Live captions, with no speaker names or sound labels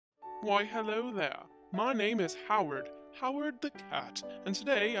Why, hello there. My name is Howard, Howard the Cat, and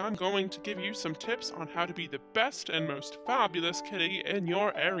today I'm going to give you some tips on how to be the best and most fabulous kitty in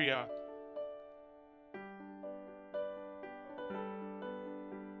your area.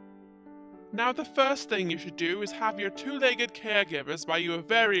 Now, the first thing you should do is have your two-legged caregivers buy you a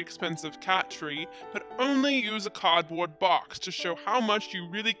very expensive cat tree, but only use a cardboard box to show how much you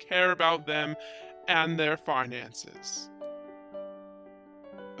really care about them and their finances.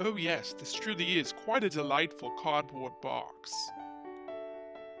 Oh yes, this truly is quite a delightful cardboard box.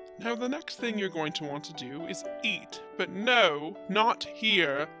 Now the next thing you're going to want to do is eat, but no, not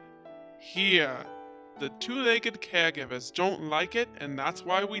here. Here. The two-legged caregivers don't like it, and that's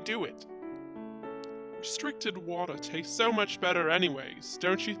why we do it. Restricted water tastes so much better anyways,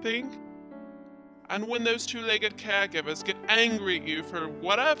 don't you think? And when those two-legged caregivers get angry at you for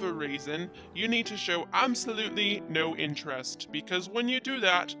whatever reason, you need to show absolutely no interest, because when you do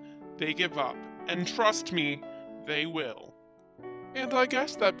that, they give up. And trust me, they will. And I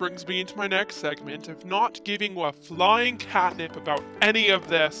guess that brings me into my next segment of not giving a flying catnip about any of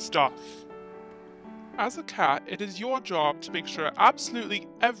their stuff. As a cat, it is your job to make sure absolutely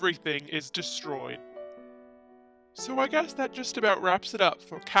everything is destroyed. So I guess that just about wraps it up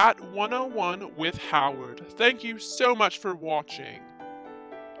for Cat 101 with Howard. Thank you so much for watching.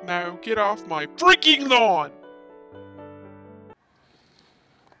 Now get off my freaking lawn!